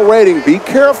overall rating. Be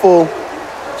careful.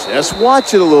 Just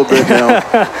watch it a little bit now.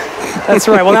 That's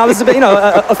right. Well, now this is a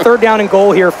 3rd down and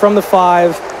goal here from the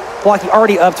 5. Blocky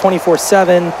already up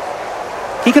 24-7.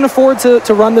 He can afford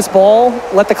to run this ball,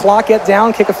 let the clock get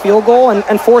down, kick a field goal,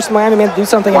 and force Miami Man to do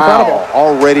something incredible.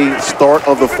 Already start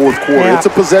of the 4th quarter. Yeah. It's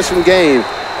a possession game.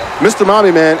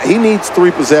 Mr.Miamiman, he needs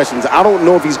 3 possessions. I don't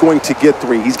know if he's going to get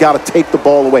 3. He's got to take the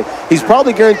ball away. He's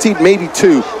probably guaranteed maybe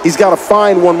 2. He's got to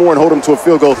find 1 more and hold him to a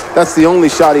field goal. That's the only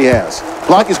shot he has.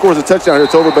 Blocky scores a touchdown here.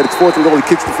 It's over, but it's 4th and goal. He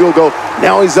kicks the field goal.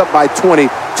 Now he's up by 20.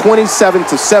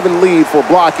 27-7 lead for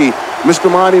Blocky.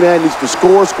 Mr.Miamiman needs to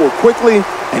score quickly,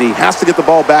 and he has to get the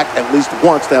ball back at least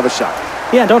once to have a shot.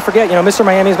 Yeah, and don't forget, you know, Mr.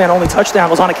 Miami's only touchdown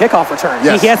was on a kickoff return.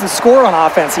 Yes. He hasn't scored on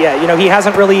offense yet. You know, he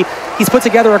hasn't really, he's put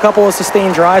together a couple of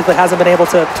sustained drives, but hasn't been able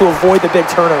to avoid the big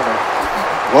turnover.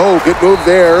 Whoa, good move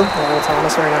there. Earl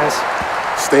Thomas, very nice.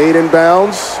 Stayed in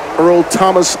bounds. Earl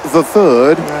Thomas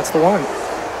III. That's the one.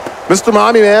 Mr.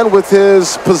 Miamiman with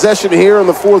his possession here in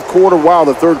the 4th quarter. Wow,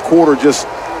 the 3rd quarter just...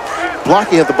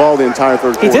 Blocky had the ball the entire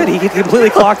 3rd quarter. He did. He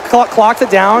completely clocked it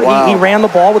down. Wow. He ran the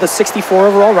ball with a 64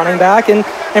 overall running back and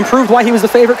proved why he was the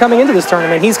favorite coming into this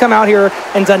tournament. He's come out here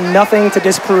and done nothing to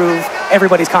disprove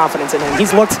everybody's confidence in him.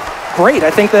 He's looked great. I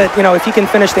think that, you know, if he can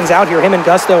finish things out here, him and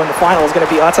Gusto in the final is going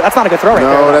to be... That's not a good throw right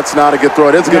there. No, that's not a good throw.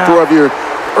 It is a good throw of your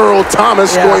Earl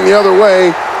Thomas going the other way.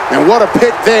 And what a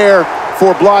pick there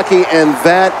for Blocky, and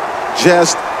that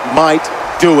just might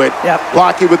do it. Yep.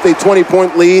 Blocky with a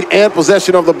 20-point lead and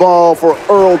possession of the ball for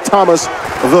Earl Thomas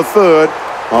III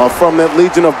from that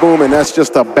Legion of Boom, and that's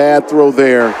just a bad throw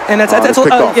there. And that's you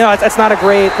know, it's not a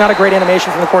great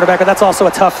animation from the quarterback, but that's also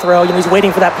a tough throw. You know, he's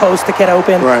waiting for that post to get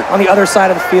open on the other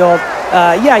side of the field.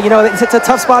 Yeah, you know, it's a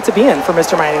tough spot to be in for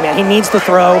Mr. Miamiman. He needs to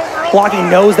throw. Blocky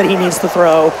knows that he needs to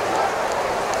throw.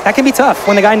 That can be tough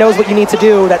when the guy knows what you need to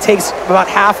do. That takes about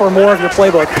half or more of your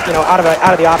playbook, you know, out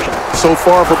of the option. So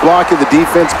far for Blocky, the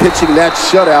defense pitching that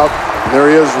shutout. There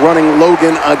he is running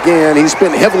Logan again. He's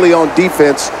been heavily on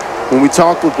defense. When we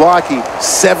talked with Blocky,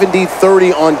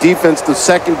 70-30 on defense to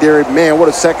secondary. Man, what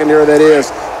a secondary that is.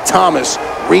 Thomas,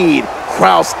 Reed,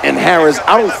 Kraus, and Harris.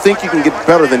 I don't think you can get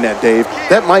better than that, Dave.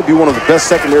 That might be one of the best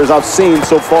secondaries I've seen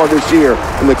so far this year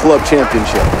in the club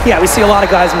championship. Yeah, we see a lot of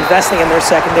guys investing in their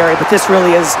secondary, but this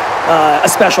really is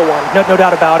a special one. No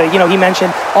doubt about it. You know, he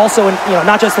mentioned also,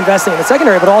 not just investing in the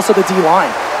secondary, but also the D-line.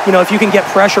 You know, if you can get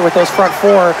pressure with those front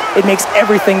 4, it makes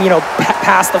everything,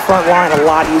 past the front line a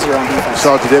lot easier on defense.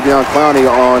 Saw Jadeveon Clowney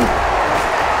on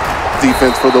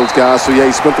defense for those guys. So, yeah,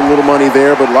 he spent a little money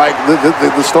there. But, like,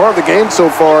 the star of the game so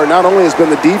far not only has been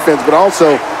the defense, but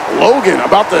also Logan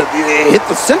about to hit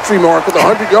the century mark with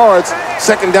 100 yards.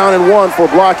 2nd down and 1 for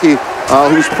Blocky,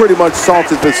 who's pretty much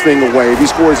salted this thing away. If he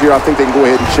scores here, I think they can go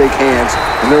ahead and shake hands.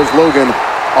 And there's Logan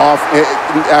off.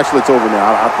 Actually, it's over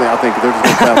now. I think they're just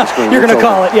going to pass the screen. You're going to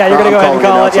call it. Yeah, you're going to go ahead and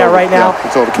call it. Yeah, right now. Yeah,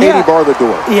 it's over. Katie bar the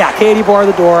door. Yeah, Katie bar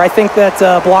the door. I think that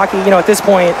Blocky, at this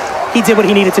point, he did what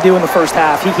he needed to do in the first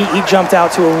half. He jumped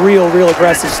out to a real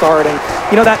aggressive start, and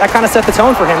that kind of set the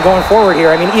tone for him going forward here.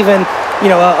 I mean, even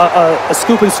a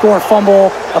scoop and score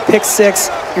fumble, a pick six,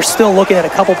 you're still looking at a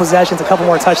couple possessions, a couple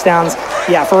more touchdowns.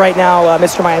 Yeah, for right now,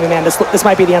 Mr. Miami Man, this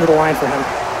might be the end of the line for him.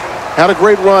 Had a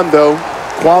great run though.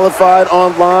 Qualified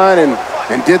online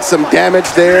and did some damage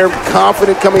there.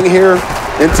 Confident coming here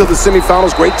into the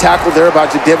semifinals. Great tackle there by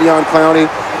Jadeveon Clowney.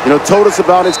 Told us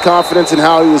about his confidence and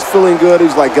how he was feeling good. He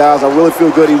was like, guys, I really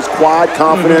feel good. He was quiet,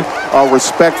 confident,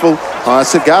 respectful. I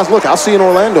said, guys, look, I'll see you in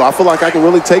Orlando. I feel like I can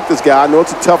really take this guy. I know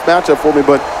it's a tough matchup for me,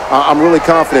 but I'm really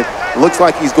confident. It looks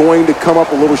like he's going to come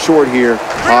up a little short here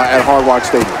at Hard Rock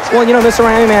Stadium. Well, Mr.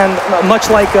 Miami Man, much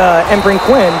like Embrin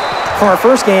Quinn, from our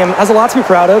first game, has a lot to be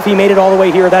proud of. He made it all the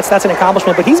way here. That's an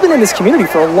accomplishment. But he's been in this community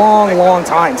for a long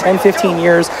time, 10, 15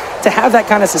 years. To have that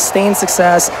kind of sustained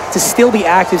success, to still be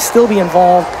active, still be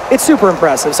involved, it's super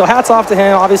impressive. So hats off to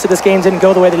him. Obviously, this game didn't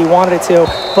go the way that he wanted it to.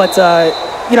 But,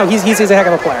 he's a heck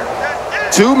of a player.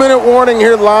 2-minute warning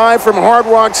here live from Hard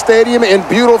Rock Stadium in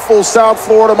beautiful South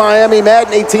Florida, Miami.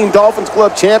 Madden 18 Dolphins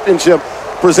Club Championship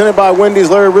presented by Wendy's.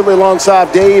 Larry Ridley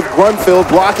alongside Dave Grunfeld,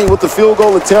 blocking with the field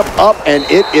goal attempt up, and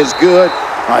it is good.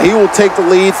 He will take the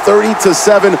lead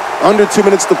 30-7, under 2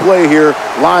 minutes to play here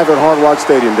live at Hard Rock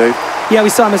Stadium, Dave. Yeah, we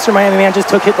saw Mr. Miami Man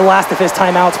just hit the last of his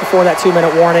timeouts before that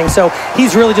 2-minute warning. So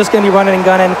he's really just going to be running and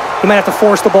gunning. He might have to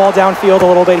force the ball downfield a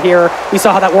little bit here. We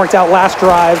saw how that worked out last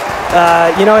drive.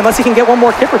 Unless he can get one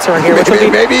more kick return here.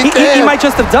 Maybe he might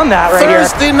just have done that right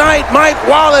Thursday night, Mike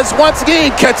Wallace once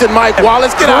again catching Mike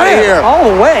Wallace. Get out of here. All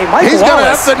the way, Mike Wallace. He's going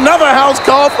to have another house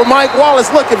call for Mike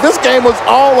Wallace. Look, if this game was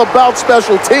all about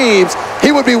special teams,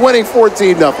 he would be winning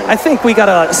 14-0. I think we got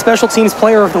a special teams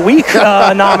player of the week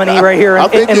nominee right here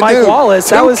in Mike Wallace.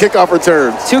 That was kickoff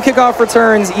returns. 2 kickoff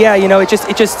returns. Yeah, it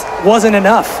just wasn't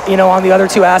enough, on the other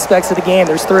 2 aspects of the game.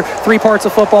 There's 3 parts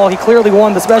of football. He clearly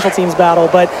won the special teams battle,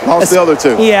 but lost the other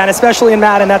 2. Yeah, and especially in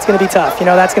Madden, that's going to be tough.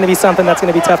 That's going to be something that's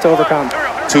going to be tough to overcome.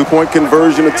 2-point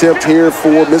conversion attempt here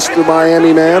for Mr.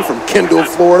 Miami Man from Kendall,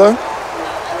 Florida.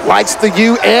 Likes the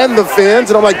U and the Fins,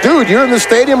 and I'm like, dude, you're in the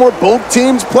stadium where both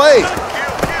teams play.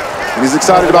 And he's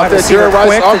excited about that. Jerry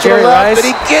Rice off to the left.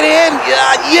 Did he get in?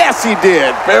 Yeah, yes, he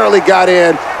did. Barely got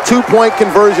in. 2-point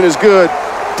conversion is good.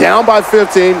 Down by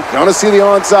 15. Gonna see the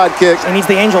onside kick. He needs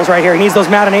the Angels right here. He needs those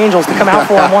Madden Angels to come out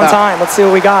for him one time. Let's see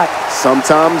what we got.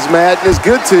 Sometimes Madden is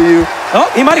good to you.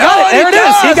 Oh, he might have got it. There it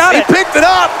is. He got it. He picked it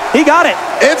up. He got it.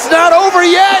 It's not over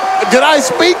yet. Did I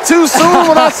speak too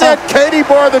soon when I said Katie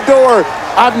bar the door?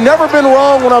 I've never been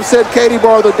wrong when I've said Katie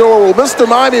bar the door. Well, Mr.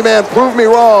 Miami Man proved me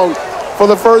wrong for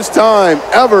the first time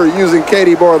ever using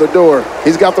Katie bar the door.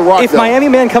 He's got the rock. If Miami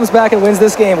Man comes back and wins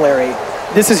this game, Larry,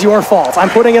 this is your fault. I'm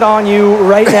putting it on you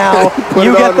right now.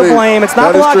 You get the blame. It's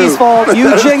not Blocky's fault.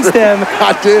 You jinxed him.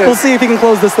 I did. We'll see if he can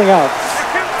close this thing out.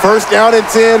 First down and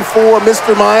 10 for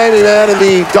Mr. Miami Man and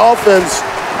the Dolphins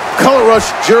color rush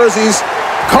jerseys.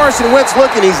 Carson Wentz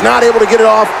looking. He's not able to get it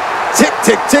off. Tick,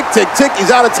 tick, tick, tick, tick.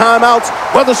 He's out of timeouts.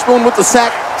 Witherspoon with the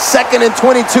sack. 2nd and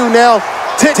 22 now.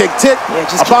 Tick, tick, tick. Yeah,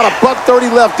 about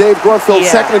 $1:30 left. Dave Grunfeld,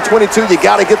 2nd and 22. You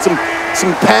got to get some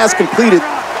pass completed.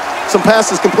 Some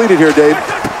passes completed here, Dave.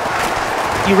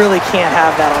 You really can't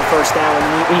have that on first down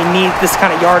when you need this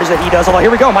kind of yardage that he does. Although,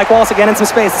 here we go. Mike Wallace again in some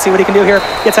space. Let's see what he can do here.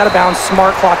 Gets out of bounds.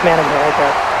 Smart clock management right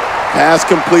there. Pass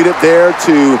completed there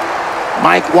to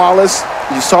Mike Wallace.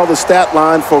 You saw the stat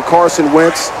line for Carson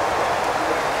Wentz.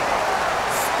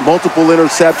 Multiple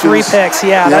interceptions. 3 picks,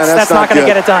 yeah that's not going to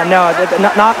get it done. No,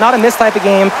 not in this type of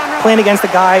game. Playing against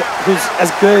a guy who's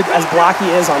as good as Blocky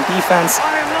is on defense,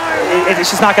 it's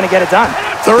just not going to get it done.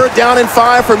 3rd down and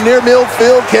 5 from near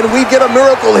midfield. Can we get a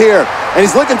miracle here? And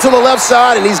he's looking to the left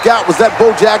side, and was that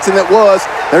Bo Jackson that was?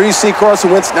 There you see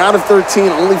Carson Wentz, 9 of 13,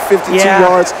 only 52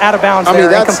 yards. Out of bounds. I mean,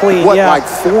 that's incomplete. like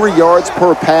 4 yards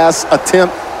per pass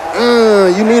attempt.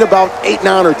 You need about 8,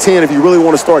 9, or 10 if you really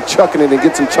want to start chucking it and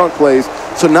get some chunk plays.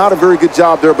 So not a very good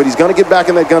job there, but he's going to get back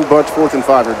in that gun bunch. 4th and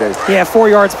 5 here, Dave. Yeah, 4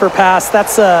 yards per pass.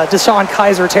 That's Deshaun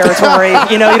Kaiser territory.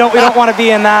 We don't want to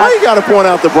be in that. Why you got to point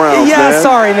out the Browns, man?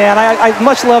 Sorry, man. I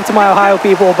much love to my Ohio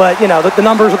people, but the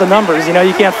numbers are the numbers.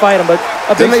 You can't fight them. But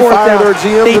a big 4th down. Their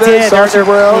GM they today, did.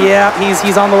 Brown. Yeah,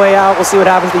 he's on the way out. We'll see what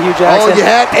happens to Hugh Jackson. Oh, you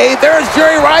had there's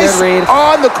Jerry Rice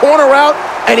on the corner route,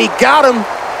 and he got him.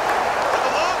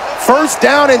 First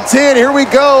down and 10. Here we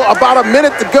go. About a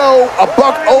minute to go.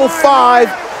 $1:05.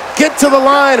 Get to the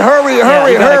line. Hurry.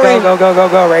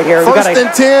 Go right here. First and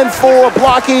 10 for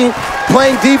Blocky.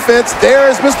 playing defense.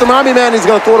 There's Mr. Miamiman. He's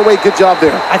going to throw it away. Good job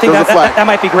there. I think that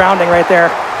might be grounding right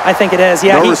there. I think it is.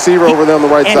 Yeah, no receiver over there on the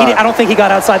right side. I don't think he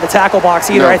got outside the tackle box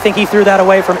either. No. I think he threw that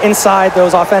away from inside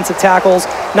those offensive tackles.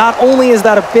 Not only is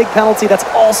that a big penalty, that's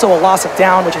also a loss of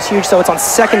down, which is huge. So it's on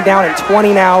 2nd down and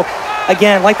 20 now.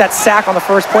 Again, like that sack on the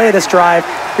first play of this drive,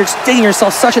 you're just digging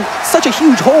yourself such a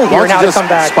huge hole here now to come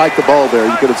back. Spike the ball there.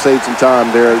 You could have saved some time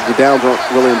there. The downs aren't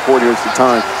really important here. It's the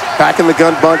time. Back in the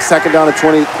gun bunch, 2nd down and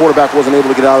 20. Quarterback wasn't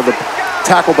able to get out of the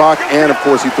tackle block, and of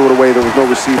course he threw it away. There was no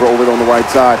receiver over there on the right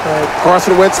side. Right.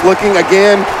 Carson Wentz looking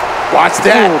again. Watch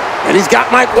that. Ooh. And he's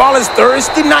got Mike Wallace.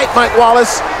 Thursday night, Mike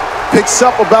Wallace picks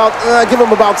up about, give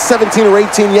him about 17 or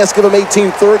 18. Yes, give him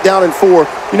 18. 3rd down and 4.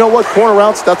 You know what? Corner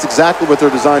routes, that's exactly what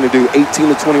they're designed to do. 18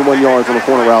 to 21 yards on a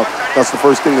corner route. That's the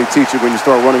first thing they teach you when you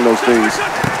start running those things.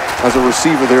 As a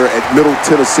receiver there at Middle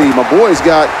Tennessee, my boy's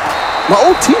got my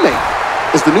old teammate.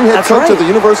 Is the new head coach of the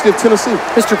University of Tennessee.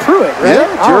 Mr. Pruitt, right? Yeah,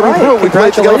 Jeremy Pruitt. We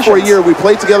played together for a year. We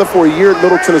played together for a year at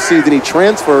Middle Tennessee. Then he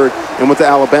transferred and went to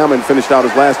Alabama and finished out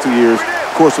his last 2 years.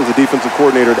 Of course, was the defensive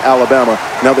coordinator at Alabama.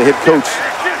 Now the head coach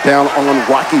down on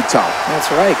Rocky Top. That's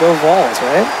right. Go Vols,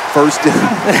 right? First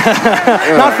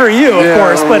down. Not for you, of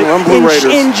course, but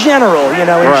in general, in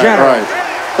general. Right.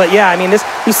 But yeah, I mean,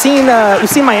 you've seen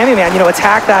Miamiman,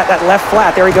 attack that left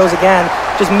flat. There he goes again,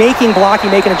 just making Blocky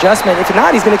make an adjustment. If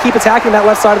not, he's going to keep attacking that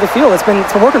left side of the field. It's been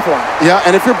working for him. Yeah,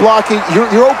 and if you're Blocky,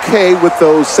 you're okay with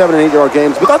those 7- and 8-yard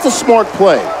games, but that's a smart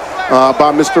play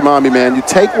by Mr. Miamiman. You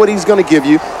take what he's going to give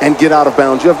you and get out of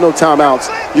bounds. You have no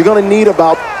timeouts. You're going to need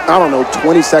about,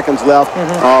 20 seconds left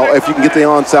if you can get the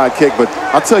onside kick. But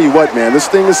I'll tell you what, man, this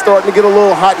thing is starting to get a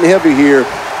little hot and heavy here.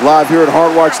 Live here at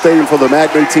Hard Rock Stadium for the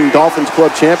Madden 18 Dolphins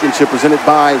Club Championship presented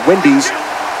by Wendy's.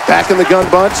 Back in the gun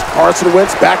bunch. Carson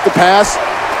Wentz back to pass.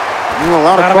 A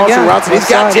lot of crossing routes. And he's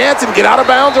got Jansen get out of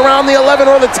bounds around the 11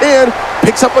 or the 10.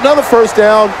 Picks up another 1st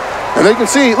down. And there you can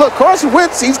see, look, Carson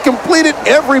Wentz, he's completed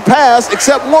every pass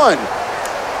except one.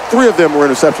 3 of them were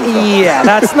interceptions. Yeah,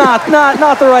 that's not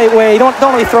the right way. Don't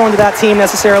really throw into that team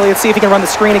necessarily. Let's see if he can run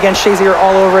the screen against Shazier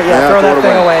all over it. Yeah, throw that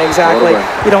thing away. Exactly.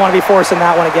 You don't want to be forcing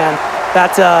that one again.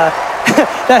 That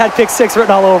had pick 6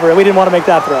 written all over it. We didn't want to make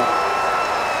that throw.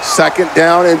 2nd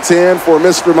down and 10 for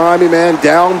Mr. Miamiman,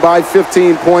 down by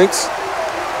 15 points.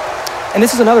 And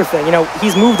this is another thing,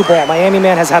 he's moved the ball.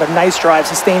 Miamiman has had a nice drive,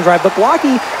 sustained drive, but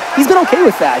Blocky, he's been okay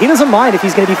with that. He doesn't mind if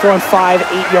he's going to be throwing 5,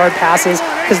 8-yard passes,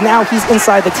 because now he's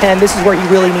inside the 10. This is where he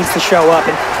really needs to show up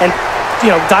and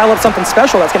dial up something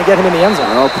special that's going to get him in the end zone.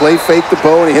 Play fake to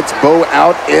Bo, and he hits Bo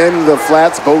out in the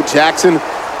flats. Bo Jackson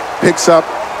picks up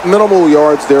minimal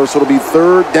yards there, so it'll be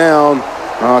 3rd down.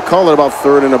 Call it about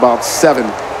 3rd and about 7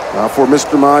 for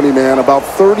Mr. Miamiman. About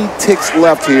 30 ticks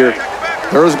left here.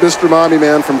 There's Mr.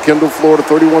 Miamiman from Kendall, Florida.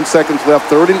 31 seconds left,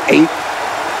 3rd and 8.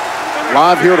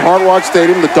 Live here at Hard Rock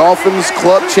Stadium, the Dolphins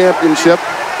Club Championship,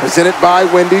 presented by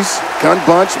Wendy's. Gun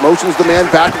bunch, motions the man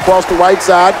back across the right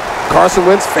side. Carson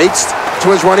Wentz fakes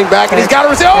to his running back, and he's got to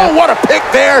receive. Oh, what a pick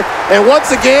there. And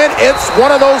once again, it's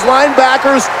one of those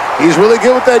linebackers. He's really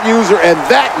good with that user, and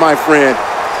that, my friend,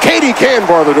 Katie can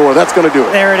bar the door. That's going to do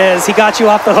it. There it is. He got you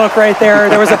off the hook right there.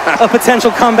 There was a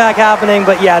potential comeback happening,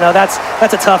 but yeah, no, that's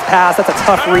a tough pass. That's a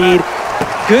tough read.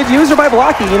 Good user by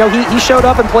Blocky. He showed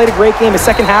up and played a great game. His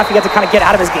 2nd half, he had to kind of get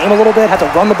out of his game a little bit, had to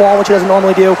run the ball, which he doesn't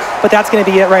normally do, but that's going to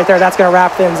be it right there. That's going to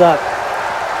wrap things up.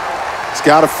 He's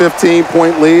got a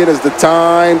 15-point lead as the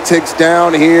time ticks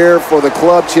down here for the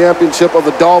club championship of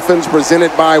the Dolphins,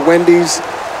 presented by Wendy's.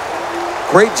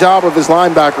 Great job of his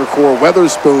linebacker core.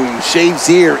 Weatherspoon,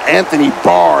 Shazier, Anthony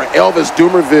Barr, Elvis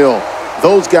Dumerville.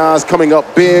 Those guys coming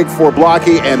up big for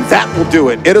Blocky, and that will do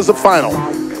it. It is a final.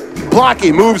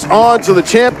 Blocky moves on to the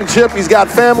championship. He's got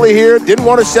family here. Didn't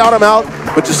want to shout him out,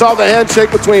 but you saw the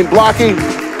handshake between Blocky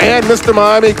and Mr.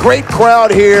 Miami. Great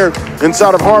crowd here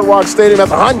inside of Hard Rock Stadium at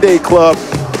the Hyundai Club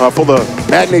for the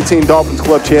Madden 18 Dolphins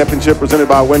Club Championship presented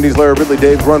by Wendy's. Larry Ridley,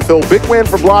 Dave Grunfeld. Big win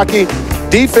for Blocky.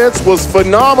 Defense was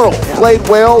phenomenal. Played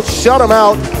well, shut him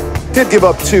out. Did give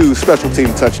up 2 special team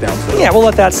touchdowns, though. Yeah, we'll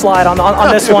let that slide on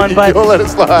this one. But we'll let it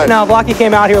slide. No, Blocky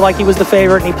came out here like he was the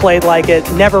favorite, and he played like it.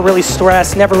 Never really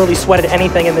stressed, never really sweated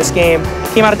anything in this game.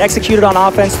 Came out and executed on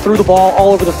offense, threw the ball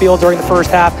all over the field during the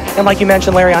first half. And like you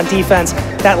mentioned, Larry, on defense,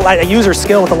 that user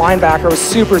skill with the linebacker was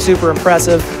super, super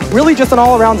impressive. Really just an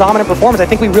all-around dominant performance. I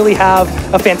think we really have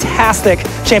a fantastic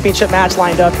championship match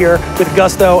lined up here with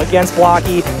Gusto against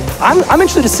Blocky. I'm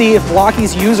interested to see if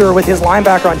Blocky's user with his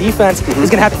linebacker on defense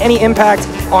is going to have any impact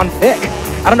on Vic.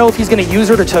 I don't know if he's going to use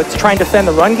her to try and defend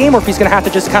the run game, or if he's going to have to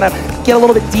just kind of get a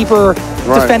little bit deeper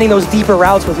defending those deeper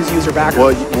routes with his user backer.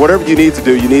 Well, whatever you need to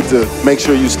do, you need to make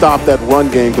sure you stop that run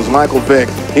game because Michael Vick,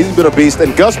 he's been a beast.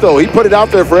 And Gusto, he put it out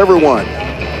there for everyone.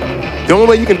 The only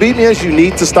way you can beat me is you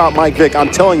need to stop Mike Vick.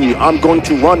 I'm telling you, I'm going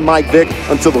to run Mike Vick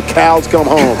until the cows come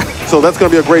home. So that's going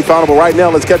to be a great final. But right now,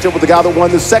 let's catch up with the guy that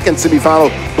won the second semifinal.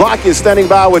 Blocky is standing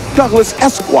by with Douglas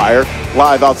Esquire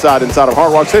live inside of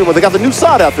Hard Rock Stadium. Well, they got the new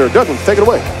side out there. Douglas, take it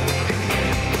away.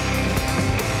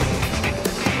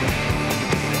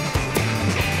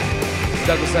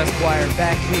 Douglas Esquire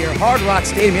back here, Hard Rock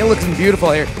Stadium. It looks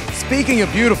beautiful here. Speaking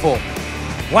of beautiful,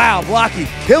 wow, Blocky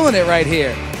killing it right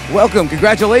here. Welcome,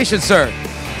 congratulations, sir.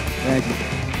 Thank you.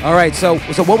 All right, so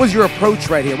what was your approach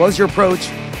right here? What was your approach?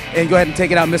 And go ahead and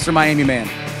take it out, Mr.Miamiman.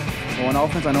 So on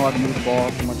offense, I know I can move the ball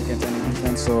pretty much against any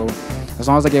defense. So as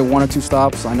long as I get 1 or 2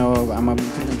 stops, I know I'm going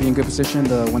to be in good position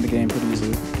to win the game pretty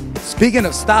easily. Speaking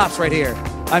of stops right here,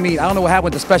 I mean, I don't know what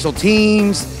happened with the special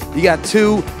teams. You got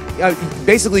 2.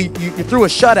 Basically, you threw a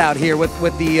shutout here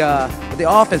with the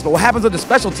offense. But what happens with the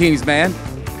special teams, man?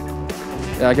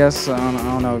 Yeah, I guess, I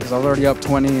don't know, because I was already up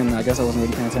 20, and I guess I wasn't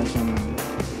really paying attention.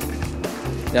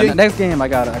 Yeah, next game, I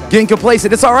got it. Getting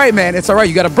complacent. It's all right, man. It's all right.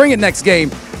 You got to bring it next game.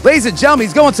 Ladies and gentlemen,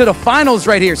 he's going to the finals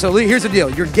right here. So here's the deal.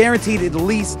 You're guaranteed at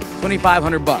least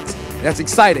 $2,500. That's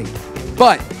exciting.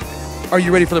 But are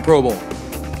you ready for the Pro Bowl?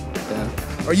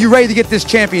 Yeah. Are you ready to get this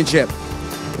championship?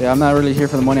 Yeah, I'm not really here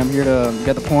for the money. I'm here to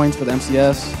get the points for the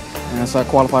MCS, and so I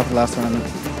qualify for the last tournament.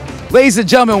 Ladies and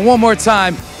gentlemen, one more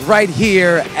time, right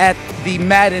here at the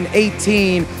Madden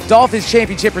 18 Dolphins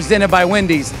Championship presented by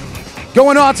Wendy's.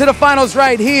 Going on to the finals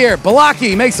right here.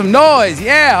 Blocky, make some noise.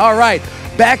 Yeah, all right.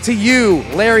 Back to you,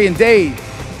 Larry and Dave.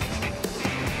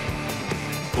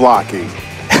 Blocky,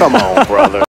 come on, brother.